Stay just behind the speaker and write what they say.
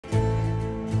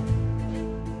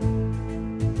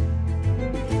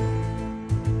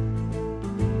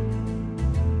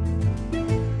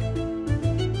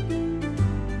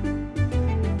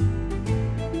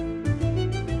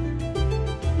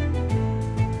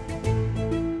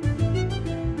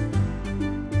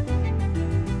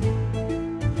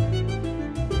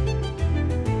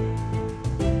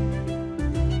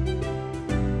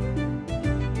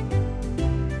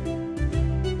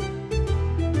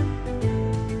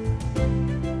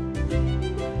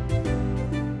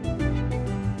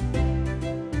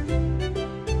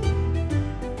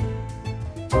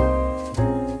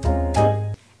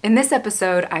In this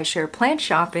episode, I share plant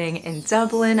shopping in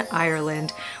Dublin,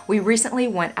 Ireland. We recently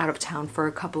went out of town for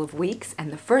a couple of weeks, and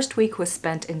the first week was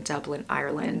spent in Dublin,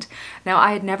 Ireland. Now,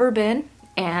 I had never been,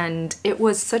 and it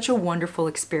was such a wonderful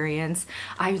experience.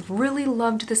 I really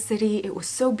loved the city. It was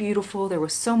so beautiful. There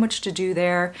was so much to do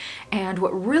there. And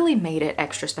what really made it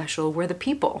extra special were the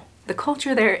people. The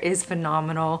culture there is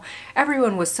phenomenal.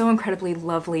 Everyone was so incredibly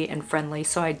lovely and friendly,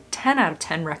 so I 10 out of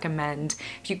 10 recommend.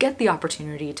 If you get the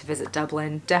opportunity to visit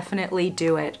Dublin, definitely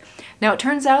do it. Now, it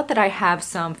turns out that I have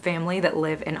some family that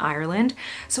live in Ireland,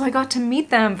 so I got to meet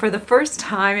them for the first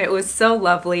time. It was so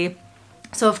lovely.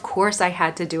 So of course I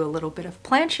had to do a little bit of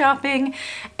plant shopping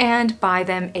and buy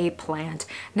them a plant.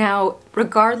 Now,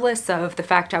 regardless of the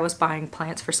fact I was buying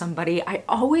plants for somebody, I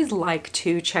always like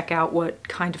to check out what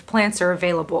kind of plants are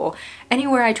available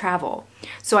anywhere I travel.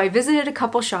 So I visited a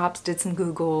couple shops, did some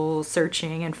Google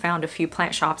searching, and found a few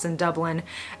plant shops in Dublin.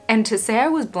 And to say I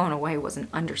was blown away was an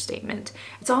understatement.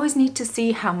 It's always neat to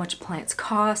see how much plants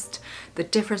cost, the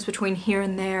difference between here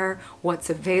and there, what's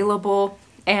available.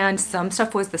 And some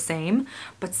stuff was the same,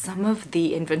 but some of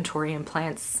the inventory and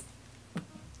plants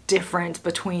different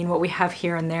between what we have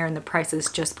here and there, and the prices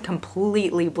just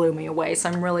completely blew me away. So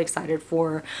I'm really excited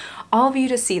for all of you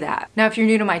to see that. Now, if you're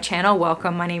new to my channel,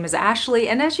 welcome. My name is Ashley,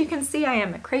 and as you can see, I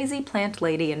am a crazy plant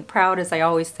lady and proud, as I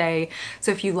always say.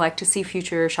 So if you'd like to see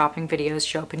future shopping videos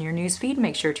show up in your newsfeed,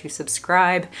 make sure to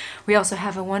subscribe. We also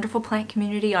have a wonderful plant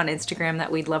community on Instagram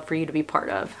that we'd love for you to be part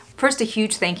of. First, a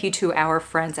huge thank you to our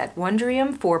friends at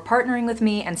Wondrium for partnering with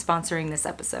me and sponsoring this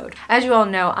episode. As you all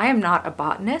know, I am not a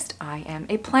botanist, I am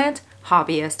a plant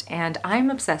hobbyist, and I'm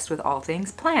obsessed with all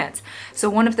things plants. So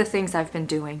one of the things I've been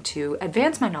doing to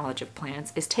advance my knowledge of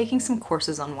plants is taking some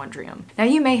courses on Wondrium. Now,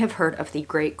 you may have heard of the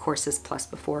Great Courses Plus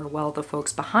before. Well, the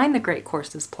folks behind the Great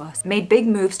Courses Plus made big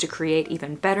moves to create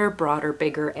even better, broader,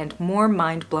 bigger, and more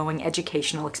mind-blowing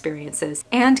educational experiences,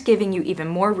 and giving you even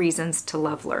more reasons to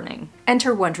love learning.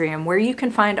 Enter Wondrium, where you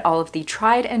can find all of the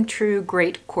tried and true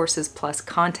Great Courses Plus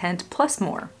content, plus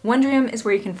more. Wondrium is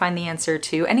where you can find the answer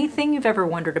to anything you've ever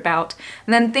wondered about,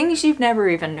 and then things you've never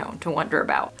even known to wonder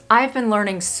about. I've been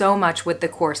learning so much with the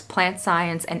course Plant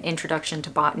Science and Introduction to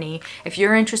Botany. If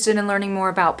you're interested in learning more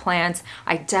about plants,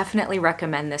 I definitely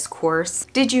recommend this course.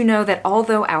 Did you know that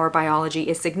although our biology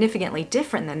is significantly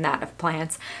different than that of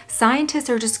plants, scientists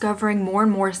are discovering more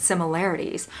and more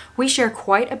similarities? We share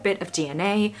quite a bit of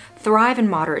DNA, thrive in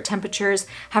moderate temperatures,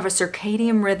 have a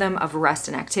circadian rhythm of rest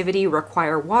and activity,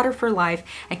 require water for life,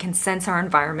 and can sense our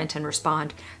environment and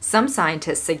respond. Some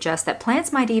scientists suggest that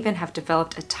plants might even have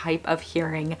developed a type of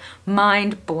hearing.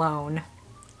 Mind blown.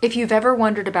 If you've ever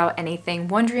wondered about anything,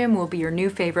 Wondrium will be your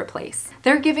new favorite place.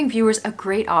 They're giving viewers a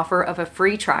great offer of a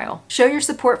free trial. Show your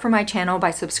support for my channel by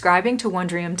subscribing to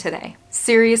Wondrium today.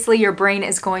 Seriously, your brain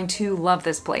is going to love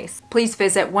this place. Please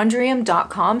visit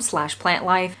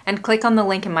wondrium.com/plantlife and click on the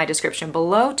link in my description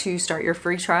below to start your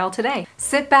free trial today.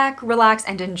 Sit back, relax,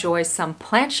 and enjoy some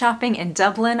plant shopping in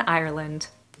Dublin, Ireland.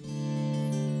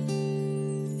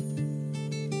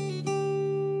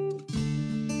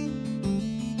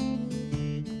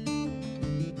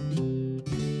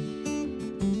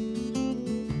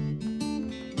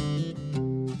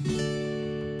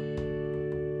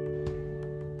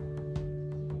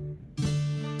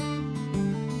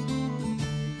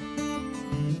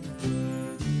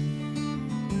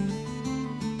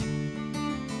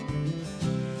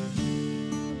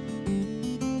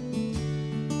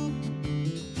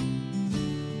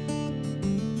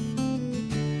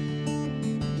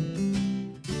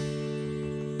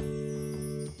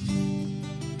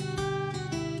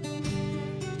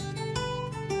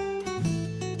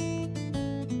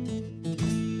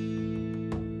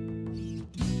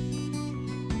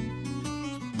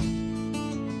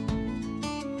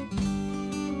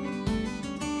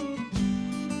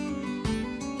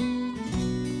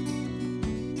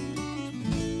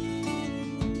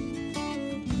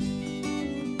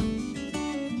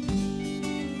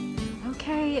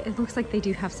 It looks like they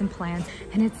do have some plants,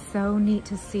 and it's so neat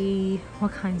to see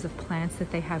what kinds of plants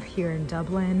that they have here in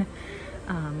Dublin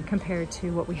compared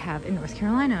to what we have in North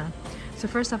Carolina. So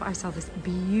first off, I saw this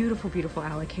beautiful, beautiful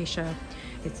alocasia.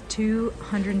 It's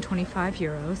 225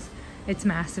 euros. It's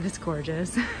massive, it's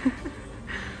gorgeous.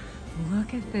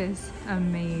 Look at this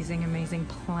amazing, amazing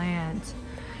plant.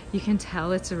 You can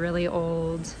tell it's really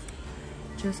old,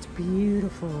 just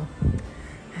beautiful.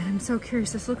 And I'm so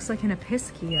curious, this looks like an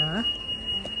Apiscia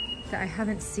that I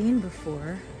haven't seen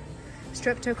before.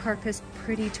 Streptocarpus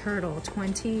pretty turtle,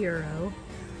 20 euro.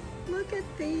 Look at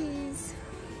these.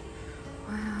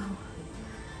 Wow.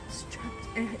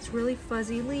 And it's really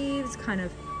fuzzy leaves, kind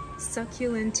of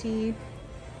succulent-y,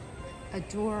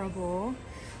 adorable.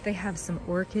 They have some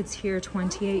orchids here,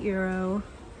 28 euro.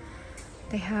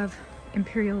 They have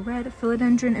Imperial Red,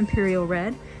 Philodendron Imperial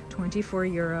Red, 24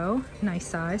 euro. Nice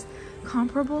size.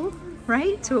 Comparable,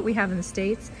 right, to what we have in the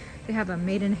States. They have a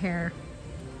maidenhair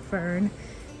fern.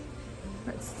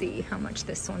 Let's see how much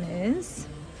this one is.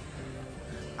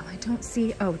 I don't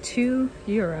see, oh, 2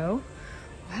 euro.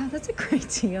 Wow, that's a great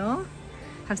deal.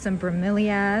 Have some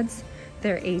bromeliads.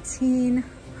 They're 18. Look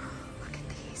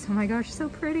at these. Oh my gosh, so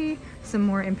pretty. Some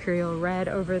more Imperial Red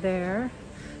over there.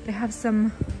 They have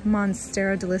some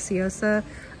Monstera Deliciosa.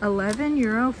 11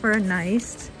 euro for a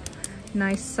nice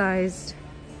sized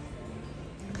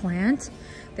plant.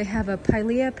 They have a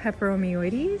Pilea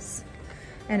peperomioides,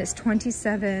 and it's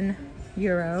 27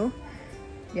 euro.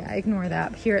 Yeah, ignore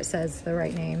that. Here it says the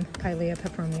right name, Pilea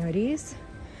peperomioides.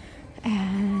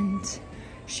 And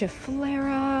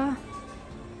Schefflera.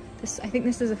 This, I think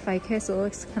this is a ficus. It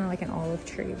looks kind of like an olive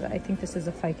tree, but I think this is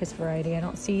a ficus variety. I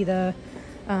don't see the,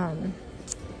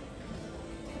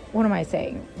 what am I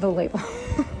saying? The label.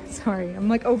 Sorry, I'm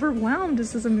like overwhelmed.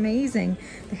 This is amazing.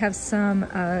 They have some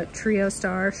Trio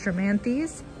Star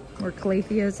Stramanthes, or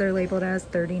Calatheas they're labeled as,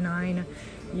 39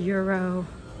 euro.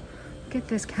 Look at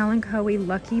this Kalanchoe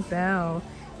Lucky Bell.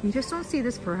 You just don't see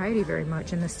this variety very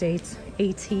much in the States.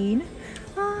 18.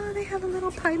 Oh, they have a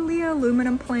little Pilea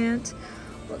aluminum plant.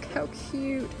 Look how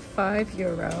cute. 5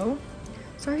 euro.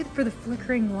 Sorry for the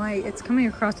flickering light. It's coming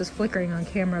across as flickering on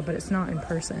camera, but it's not in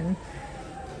person.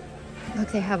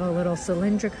 Look, they have a little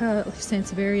Cylindrica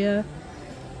Sansevieria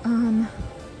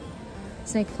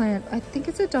snake plant. I think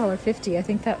it's $1.50. I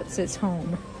think that's its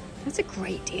home. That's a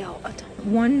great deal.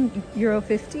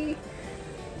 €1.50.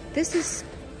 This is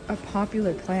a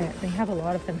popular plant. They have a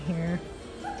lot of them here.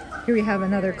 Here we have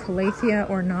another Calathea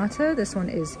ornata. This one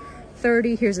is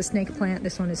 30. Here's a snake plant.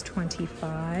 This one is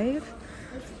 25.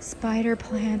 Spider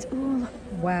plant. Ooh,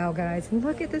 wow, guys.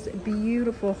 Look at this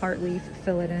beautiful heartleaf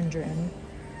philodendron.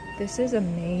 This is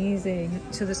amazing.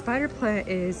 So the spider plant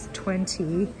is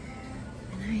 20.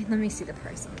 And let me see the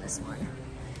price on this one.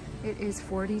 It is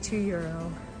 42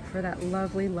 euro for that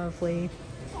lovely, lovely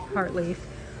heartleaf.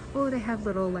 Oh, they have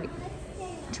little like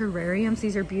terrariums.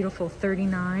 These are beautiful.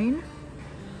 39.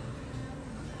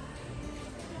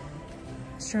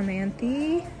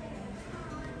 Stramanthe.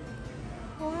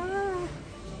 Wow.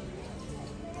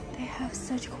 They have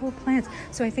such cool plants.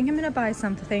 So I think I'm gonna buy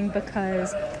something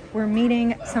because we're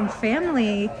meeting some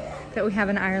family that we have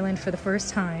in Ireland for the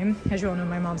first time. As you all know,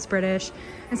 my mom's British.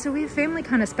 And so we have family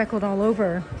kind of speckled all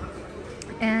over.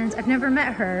 And I've never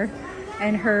met her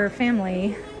and her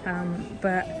family,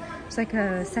 but it's like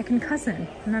a second cousin,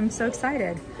 and I'm so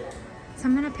excited. So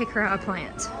I'm gonna pick her out a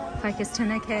plant. Ficus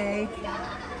tenacae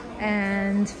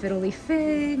and fiddle leaf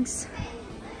figs.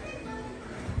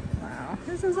 Wow,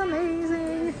 this is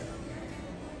amazing.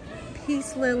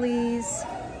 Peace lilies.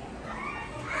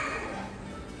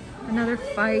 Another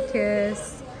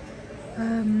ficus.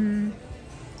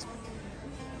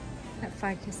 That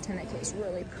Ficus tenacae is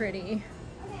really pretty.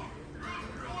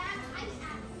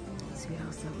 Let's see what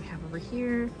else that we have over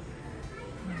here.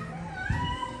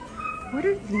 What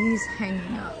are these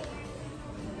hanging up?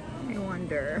 I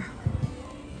wonder.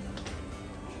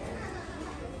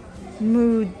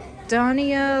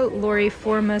 Moodania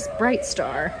loriformis Bright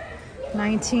Star,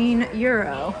 19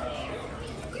 euro.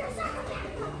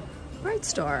 Bright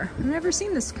Star. I've never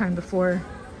seen this kind before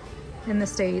in the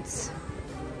States.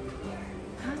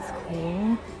 That's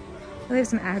cool. They have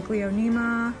some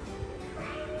Aglaonema.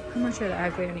 How much are the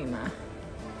Aglaonema?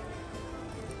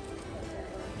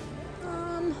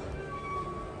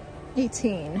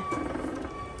 18.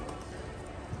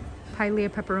 Pilea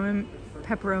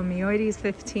peperomioides,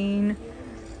 15.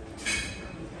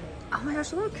 Oh my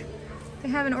gosh, look. They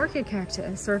have an orchid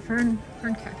cactus or a fern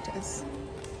cactus.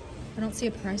 I don't see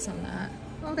a price on that.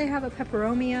 Oh, they have a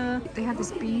peperomia. They have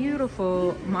this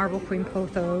beautiful marble queen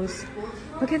pothos.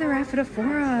 Look at the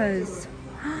Rhapidophoras.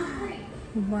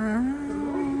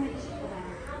 Wow.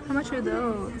 How much are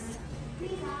those?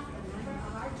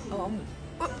 Oh,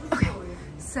 okay.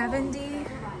 70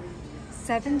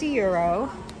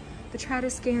 euro. The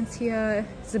Tradescantia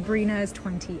zebrina is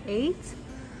 28.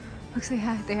 Looks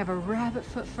like they have a rabbit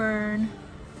foot fern.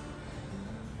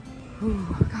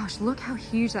 Ooh, gosh, look how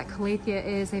huge that Calathea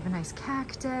is. They have a nice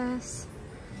cactus.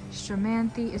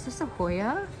 Stramanthe. Is this a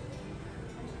Hoya?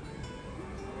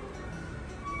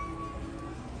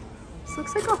 This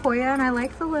looks like a Hoya, and I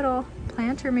like the little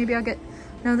planter. Maybe I'll get...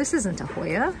 No, this isn't a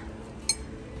Hoya.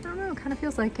 Kind of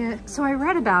feels like it. So I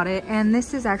read about it, and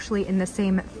this is actually in the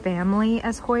same family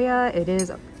as Hoya. It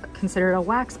is considered a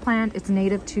wax plant. It's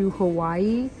native to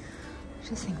Hawaii. I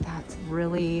just think that's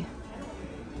really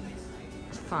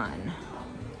fun.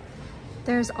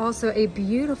 There's also a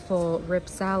beautiful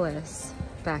Ripsalis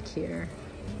back here.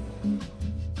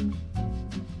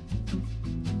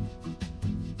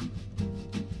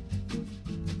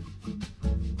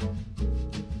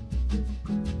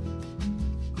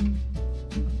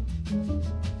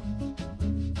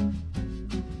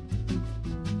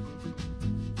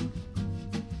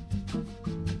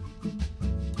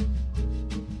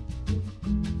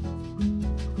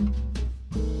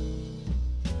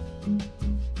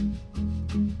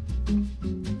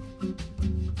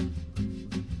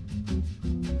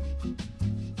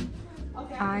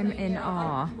 I'm in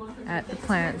awe at the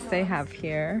plants they have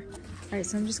here. All right,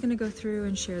 so I'm just gonna go through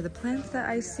and share the plants that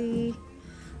I see.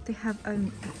 They have a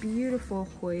beautiful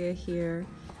Hoya here.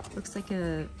 Looks like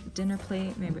a dinner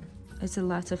plate, maybe. It's a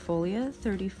latifolia,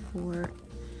 34.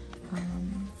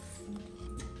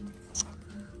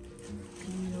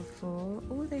 Beautiful.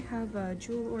 Oh, they have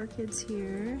jewel orchids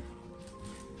here.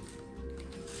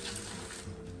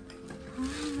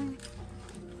 Oh,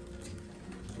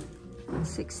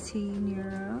 16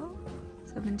 euro,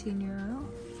 17 euro.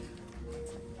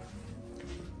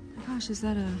 Gosh, is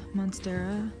that a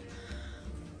Monstera?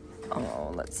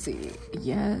 Oh, let's see.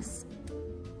 Yes.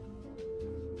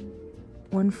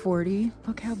 140.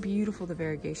 Look how beautiful the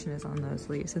variegation is on those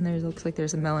leaves. And there looks like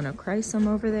there's a melanochrysum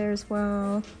over there as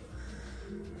well.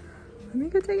 Let me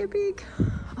go take a peek.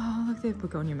 Oh, look, they have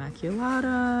Begonia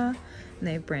maculata. And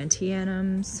they have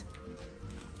Brantianums.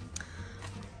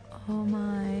 Oh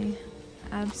my.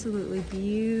 Absolutely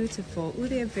beautiful. Ooh,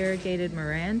 they have variegated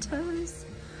Marantas.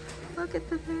 Look at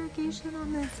the variegation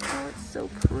on this. Oh, it's so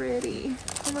pretty.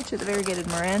 How much are the variegated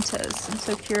Marantas? I'm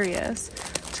so curious.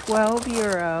 12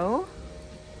 euro.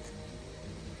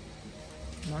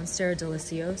 Monstera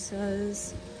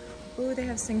deliciosas. Ooh, they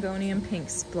have Syngonium Pink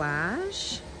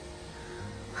Splash.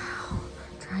 Wow.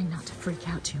 Trying not to freak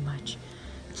out too much.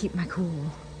 Keep my cool.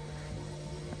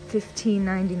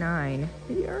 15.99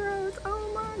 euros. Oh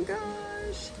my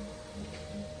gosh.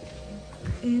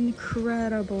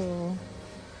 Incredible.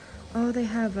 Oh, they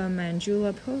have a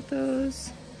Manjula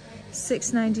Pothos,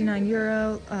 6.99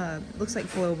 euro. Looks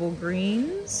like Global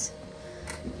Greens.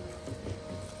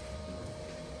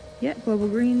 Yeah, Global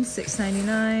Greens,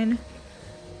 6.99.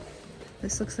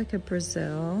 This looks like a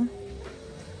Brazil.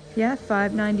 Yeah,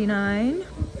 5.99.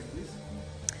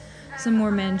 Some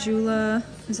more Manjula.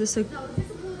 Is this a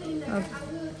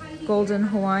Golden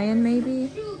Hawaiian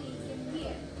maybe?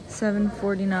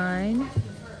 7.49.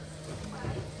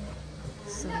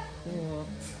 So cool.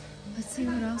 Let's see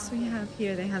what else we have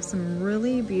here. They have some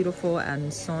really beautiful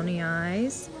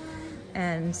Ansoniis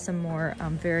and some more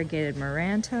variegated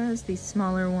Marantas, these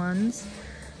smaller ones.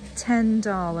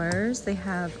 $10. They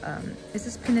have, is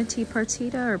this Pinati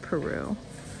Partita or Peru?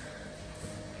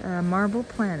 Marble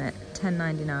Planet,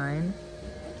 $10.99.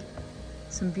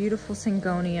 Some beautiful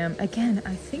Syngonium. Again,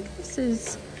 I think this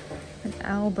is an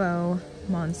Albo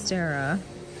Monstera.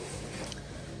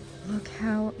 Look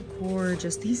how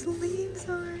gorgeous these leaves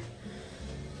are.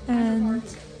 And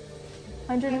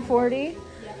 140?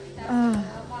 Oh.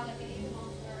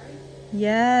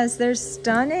 Yes, they're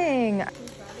stunning.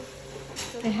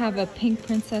 They have a Pink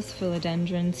Princess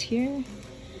Philodendrons here,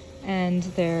 and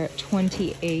they're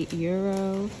 28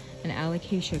 euro. An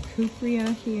Alocasia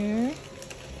cuprea here,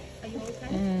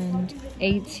 and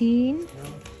 18.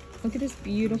 Look at this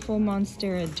beautiful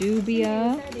Monstera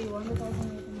dubia.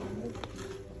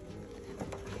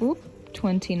 Oop,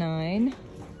 29.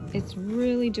 It's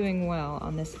really doing well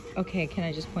on this. Okay, can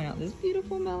I just point out this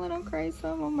beautiful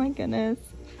melanochrysum? Oh my goodness.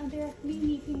 Oh, they're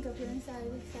mini pink up here inside.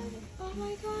 Oh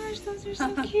my gosh, those are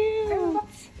so cute.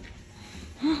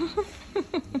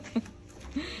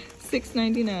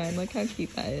 $6.99. Look how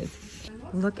cute that is.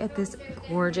 Look at this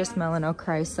gorgeous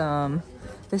melanochrysum.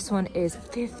 This one is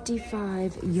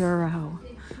 55 euro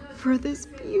for this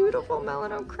beautiful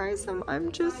melanochrysum.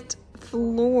 I'm just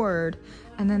floored.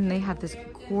 And then they have this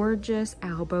gorgeous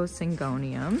Albo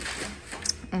Syngonium,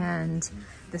 and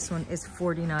this one is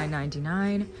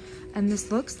 $49.99. And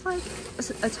this looks like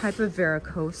a type of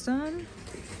varicosum.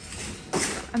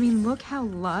 I mean, look how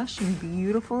lush and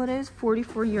beautiful it is.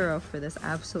 44 euro for this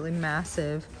absolutely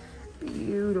massive,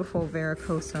 beautiful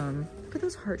varicosum. Look at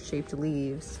those heart-shaped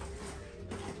leaves.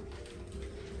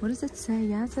 What does it say?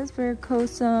 Yeah, it says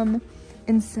varicosum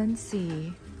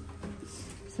incensi.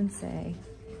 Sensei.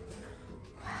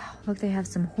 Wow, look, they have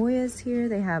some Hoyas here.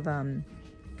 They have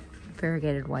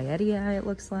variegated Wyetia, it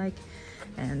looks like,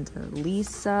 and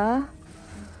Lisa.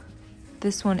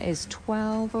 This one is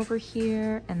 12 over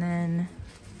here, and then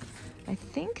I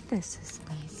think this is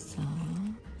Lisa.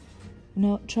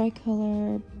 No,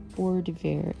 tricolor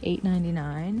Bourdiver,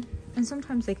 $8.99. And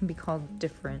sometimes they can be called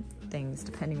different things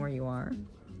depending where you are.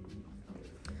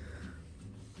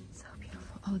 So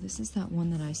beautiful. Oh, this is that one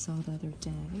that I saw the other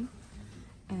day.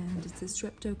 And it's a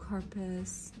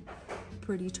Streptocarpus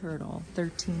pretty turtle,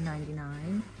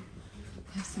 $13.99.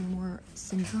 Have some more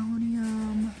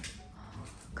Syngonium.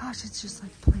 Gosh, it's just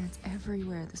like plants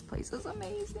everywhere. This place is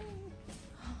amazing.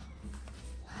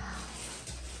 Wow.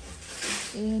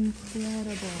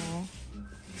 Incredible.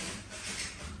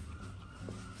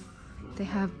 They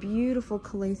have beautiful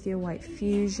Calathea white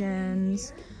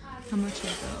fusions. How much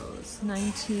are those?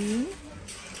 19.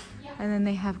 And then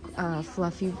they have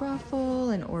fluffy ruffle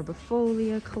and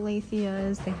orbifolia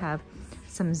Calatheas. They have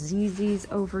some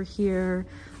ZZs over here,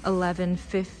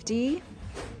 $11.50.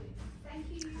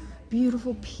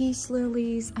 Beautiful peace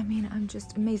lilies. I mean, I'm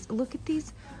just amazed. Look at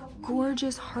these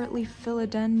gorgeous heartleaf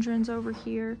philodendrons over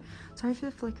here. Sorry for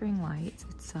the flickering lights.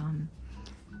 It's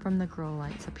from the grow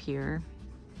lights up here.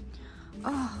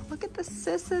 Oh, look at the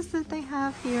cissus that they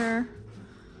have here.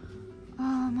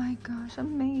 Oh my gosh,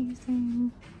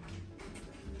 amazing.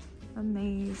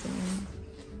 Amazing.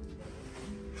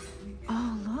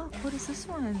 Oh, look, what is this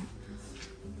one?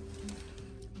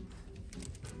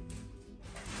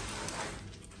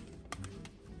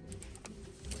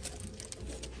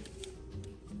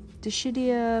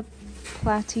 Dischidia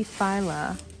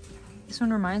platyphylla. This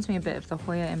one reminds me a bit of the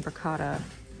Hoya imbricata.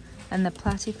 And the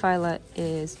platyphylla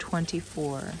is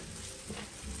 24. That's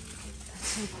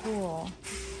so cool.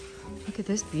 Look at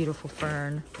this beautiful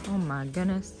fern. Oh my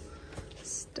goodness.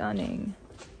 Stunning.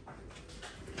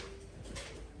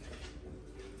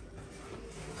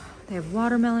 They have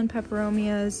watermelon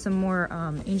peperomias, some more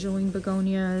angel wing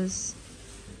begonias.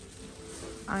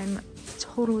 I'm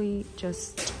totally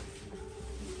just,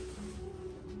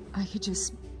 I could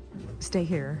just stay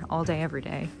here all day, every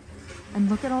day. And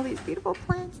look at all these beautiful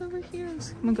plants over here.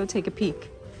 I'm gonna go take a peek.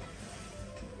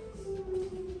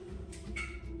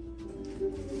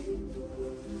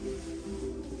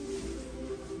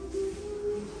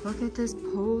 Look at this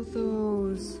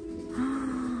pothos.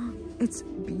 It's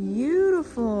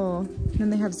beautiful.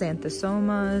 And they have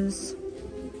xanthosomas.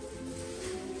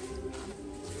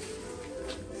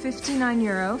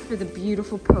 €59 for the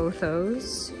beautiful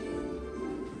pothos.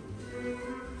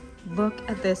 Look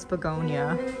at this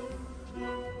begonia.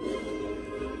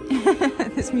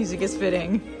 This music is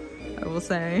fitting, I will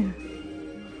say.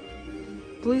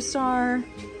 Blue star,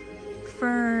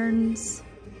 ferns,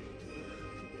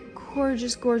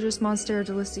 gorgeous, gorgeous Monstera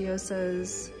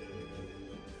deliciosas.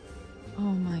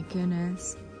 Oh my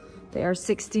goodness. They are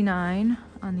 $69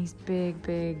 on these big,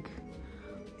 big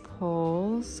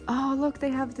poles. Oh, look, they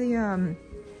have the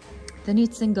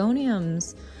neat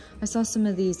Syngoniums. I saw some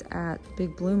of these at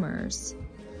Big Bloomers.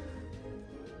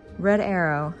 Red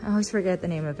Arrow. I always forget the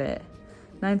name of it.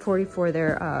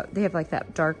 $9.44. They have like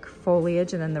that dark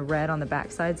foliage and then the red on the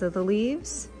back sides of the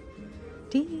leaves.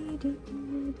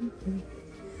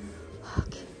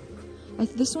 Look.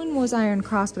 This one was Iron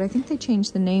Cross, but I think they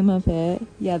changed the name of it.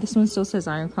 Yeah, this one still says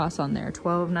Iron Cross on there.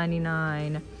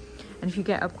 $12.99. And if you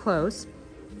get up close,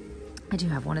 I do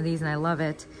have one of these and I love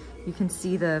it. You can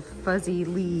see the fuzzy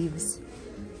leaves.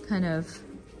 Kind of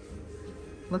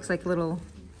looks like little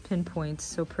pinpoints.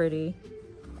 So pretty.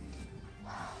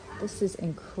 This is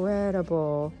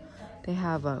incredible. They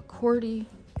have a cordy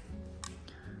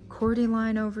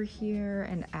line over here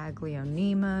and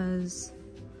Aglaonemas.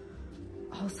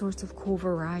 All sorts of cool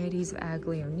varieties of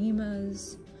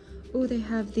Aglaonemas. Oh, they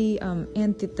have the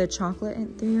chocolate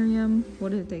anthurium.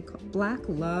 What did they call? Black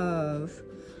Love.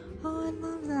 Oh, I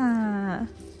love that.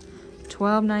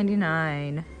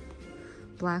 $12.99.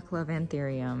 Black Love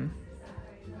anthurium.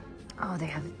 Oh, they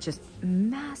have just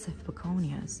massive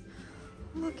begonias.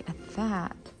 Look at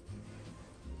that.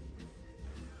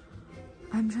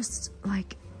 I'm just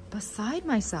like beside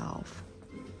myself.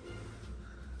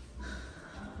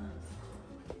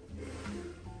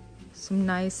 Some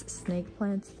nice snake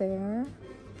plants there.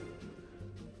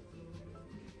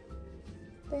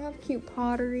 They have cute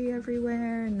pottery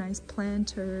everywhere and nice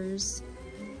planters.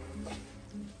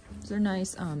 These are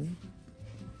nice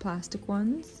plastic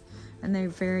ones. And they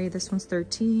vary. This one's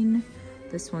 13.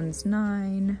 This one's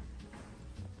 9.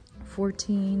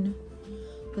 14.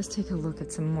 Let's take a look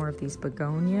at some more of these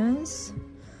begonias.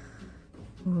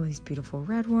 Ooh, these beautiful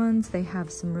red ones. They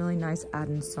have some really nice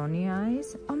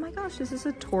Adansonii. Oh my gosh, this is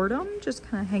a tortum just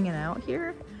kind of hanging out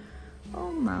here.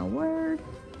 Oh my word.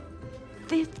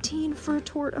 15 for a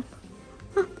tortum.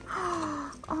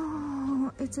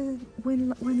 Oh, it's a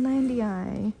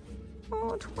Winlandii.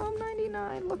 Oh,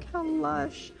 $12.99. Look how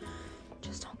lush.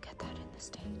 Just don't get that in the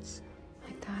States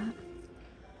like that.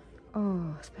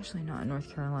 Oh, especially not in North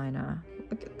Carolina.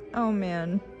 Look at, oh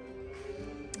man.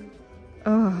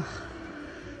 Oh,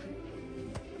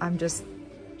 I'm just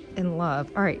in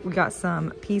love. All right, we got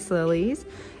some peace lilies.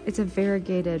 It's a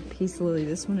variegated peace lily.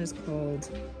 This one is called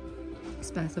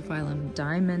Spathiphyllum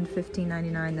Diamond,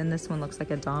 $15.99. Then this one looks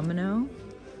like a domino,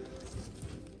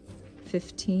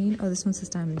 $15. Oh, this one says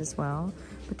diamond as well,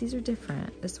 but these are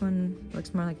different. This one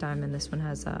looks more like diamond. This one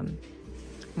has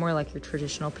more like your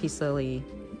traditional peace lily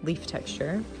leaf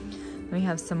texture. Then we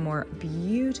have some more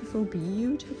beautiful,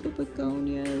 beautiful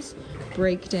begonias.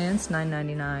 Breakdance,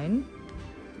 $9.99.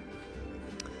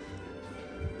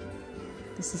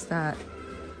 This is that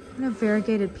kind of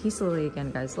variegated peace lily again,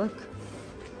 guys. Look.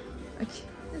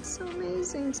 It's so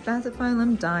amazing.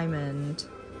 Spathiphyllum Diamond.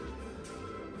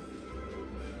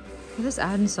 Look at this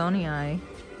Adansonii.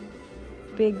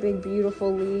 Big, big,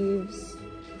 beautiful leaves.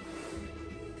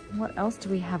 What else do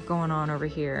we have going on over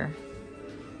here?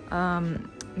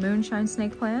 Moonshine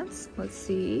snake plants. Let's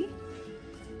see.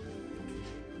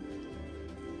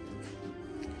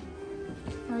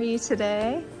 How are you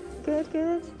today? Good,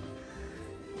 good.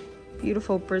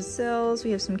 Beautiful Brazils.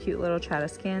 We have some cute little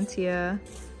Tradescantia.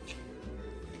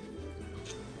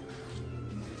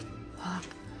 Look,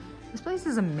 this place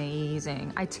is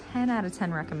amazing. I 10 out of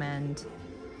 10 recommend,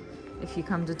 if you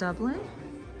come to Dublin,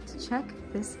 to check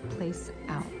this place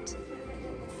out.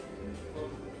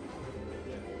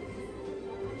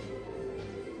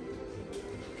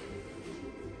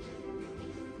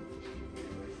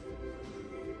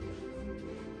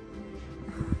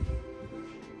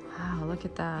 Wow, look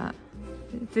at that.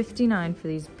 $59 for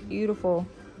these beautiful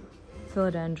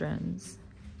philodendrons.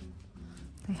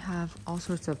 They have all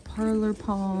sorts of parlor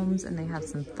palms, and they have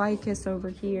some ficus over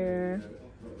here.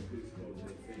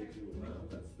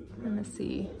 Let's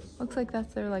see. Looks like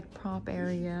that's their like prop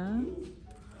area.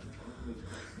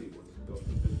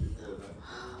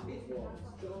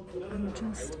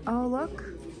 Oh look,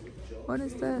 what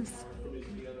is this?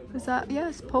 Is that,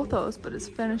 yes, pothos, but it's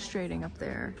fenestrating up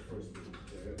there.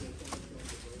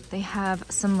 They have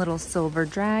some little silver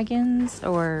dragons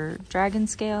or dragon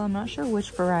scale. I'm not sure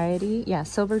which variety. Yeah,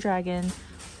 silver dragon,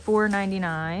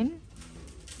 $4.99.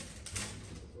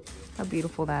 How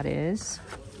beautiful that is.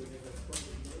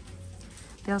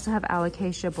 They also have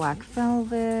alocasia black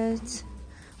velvet.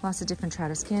 Lots of different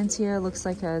Tradescantia. Looks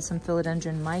like some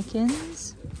philodendron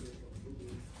micans.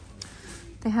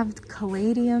 They have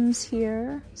caladiums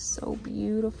here. So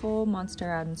beautiful. Monster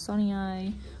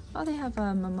Adansonii. Oh, they have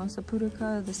Mimosa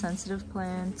pudica, the sensitive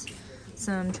plant,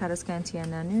 some Tradescantia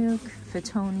nanook,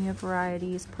 Fittonia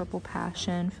varieties, purple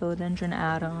passion, philodendron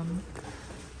atom.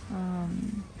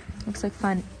 Looks like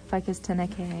Ficus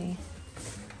tenacae.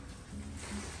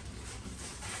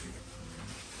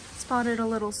 Spotted a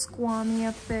little squammy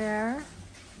up there,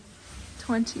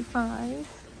 €25.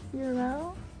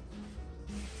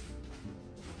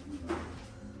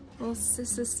 Little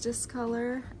cystis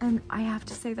color, and I have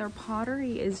to say their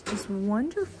pottery is just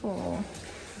wonderful.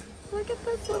 Look at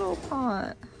this little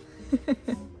pot.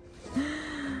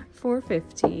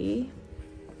 $4.50.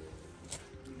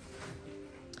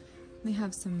 They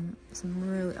have some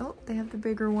really, oh, they have the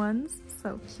bigger ones.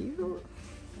 So cute.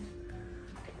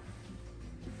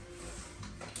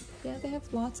 Yeah, they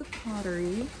have lots of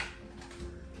pottery.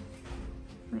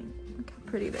 Like, look how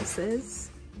pretty this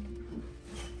is.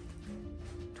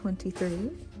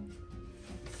 $23.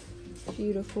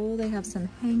 Beautiful. They have some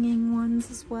hanging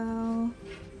ones as well.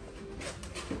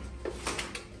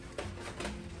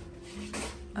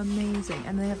 Amazing.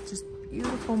 And they have just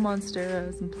beautiful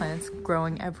monsteras and plants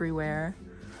growing everywhere.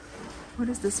 What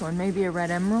is this one? Maybe a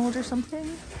red emerald or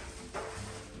something?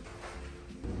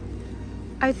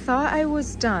 I thought I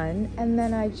was done, and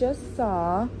then I just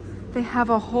saw they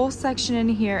have a whole section in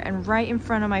here, and right in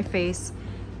front of my face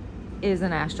is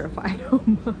an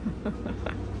astrophytum.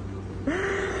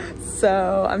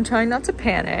 So I'm trying not to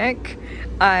panic.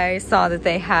 I saw that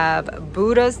they have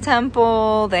Buddha's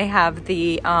temple. They have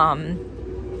the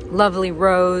lovely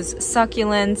rose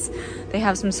succulents. They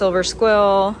have some silver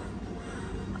squill.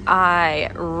 I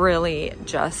really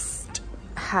just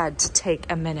had to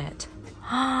take a minute.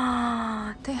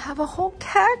 They have a whole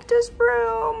cactus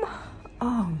room.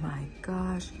 Oh my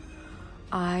gosh.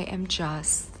 I am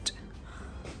just...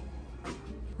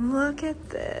 Look at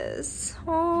this.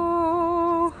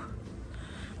 Oh,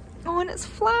 and it's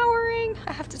flowering.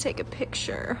 I have to take a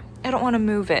picture. I don't want to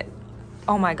move it.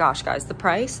 Oh my gosh, guys, the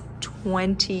price,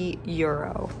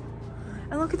 €20.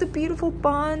 And look at the beautiful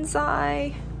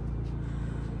bonsai.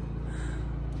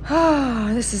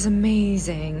 Oh, this is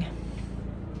amazing.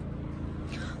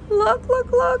 Look,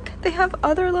 look, look. They have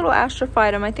other little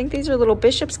astrophytum. I think these are little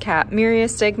bishop's cap.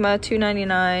 Myriastigma,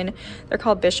 $2.99. They're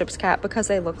called bishop's cap because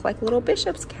they look like little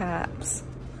bishop's caps.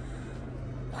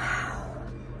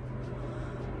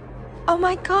 Oh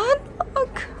my God,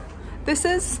 look. It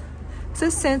says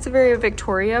Sansevieria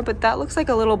Victoria, but that looks like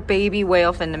a little baby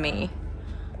whale fin to me.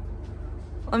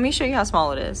 Let me show you how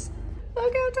small it is.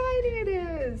 Look how tiny it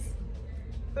is.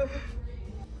 Look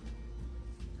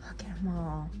at them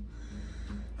all.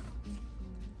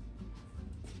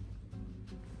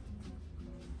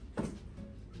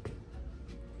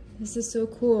 This is so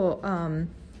cool.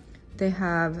 They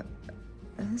have,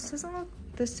 this doesn't look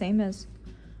the same as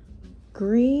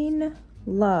Green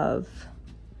Love.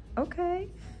 Okay.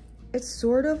 It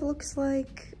sort of looks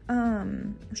like a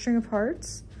string of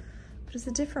hearts, but it's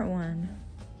a different one.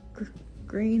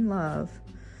 Green Love.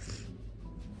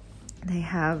 They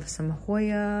have some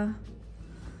Hoya,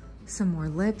 some more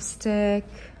lipstick.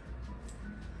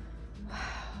 Wow.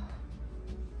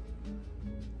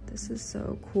 This is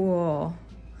so cool.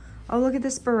 Oh, look at the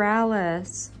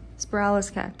spiralis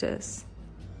cactus.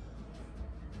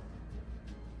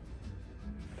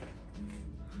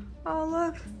 Oh,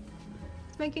 look,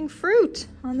 it's making fruit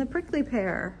on the prickly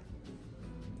pear.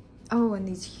 Oh, and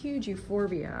these huge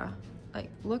euphorbia.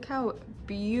 Like, look how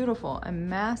beautiful and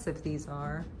massive these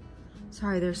are.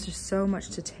 Sorry, there's just so much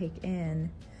to take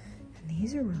in. And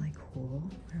these are really cool.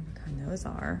 I don't know what kind those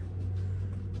are.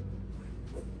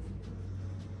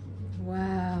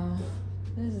 Wow,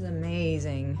 this is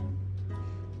amazing.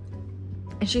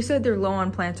 And she said they're low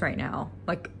on plants right now.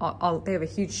 Like, they have a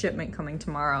huge shipment coming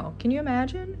tomorrow. Can you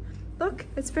imagine? Look,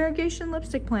 it's Fertigation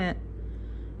lipstick plant.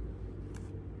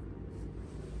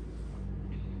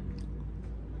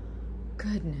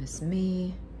 Goodness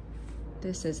me,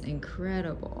 this is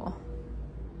incredible.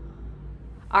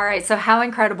 All right, so how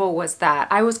incredible was that?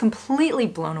 I was completely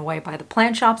blown away by the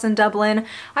plant shops in Dublin.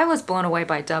 I was blown away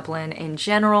by Dublin in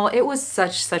general. It was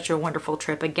such a wonderful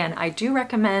trip. Again, I do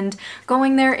recommend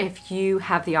going there if you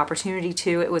have the opportunity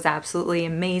to. It was absolutely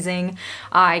amazing.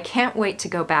 I can't wait to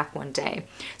go back one day.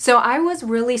 So I was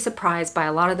really surprised by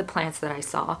a lot of the plants that I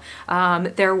saw.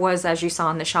 There was, as you saw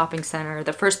in the shopping center,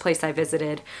 the first place I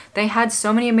visited, they had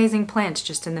so many amazing plants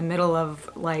just in the middle of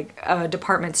like a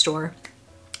department store.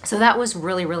 So that was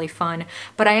really fun,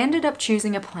 but I ended up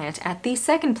choosing a plant at the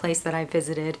second place that I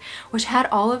visited, which had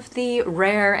all of the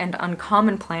rare and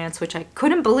uncommon plants, which I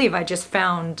couldn't believe I just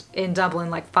found in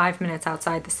Dublin, like 5 minutes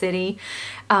outside the city.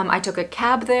 I took a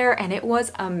cab there and it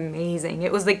was amazing.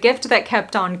 It was the gift that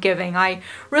kept on giving. I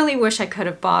really wish I could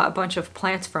have bought a bunch of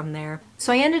plants from there.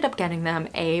 So I ended up getting them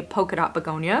a polka dot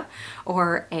begonia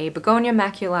or a begonia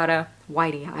maculata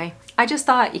whitey eye. I just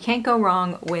thought you can't go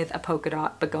wrong with a polka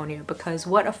dot begonia because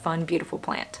what a fun, beautiful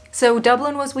plant. So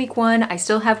Dublin was week 1. I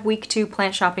still have week 2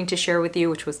 plant shopping to share with you,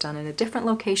 which was done in a different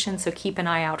location, so keep an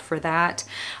eye out for that.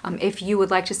 If you would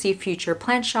like to see future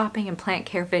plant shopping and plant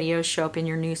care videos show up in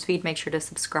your newsfeed, make sure to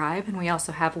subscribe. And we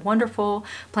also have a wonderful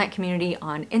plant community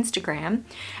on Instagram.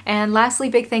 And lastly,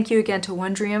 big thank you again to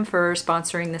Wondrium for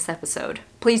sponsoring this episode.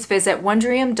 Please visit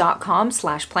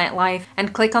wondrium.com/plantlife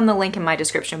and click on the link in my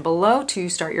description below to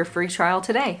start your free trial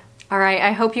today. All right,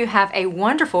 I hope you have a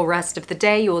wonderful rest of the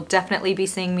day. You will definitely be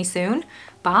seeing me soon.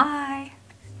 Bye.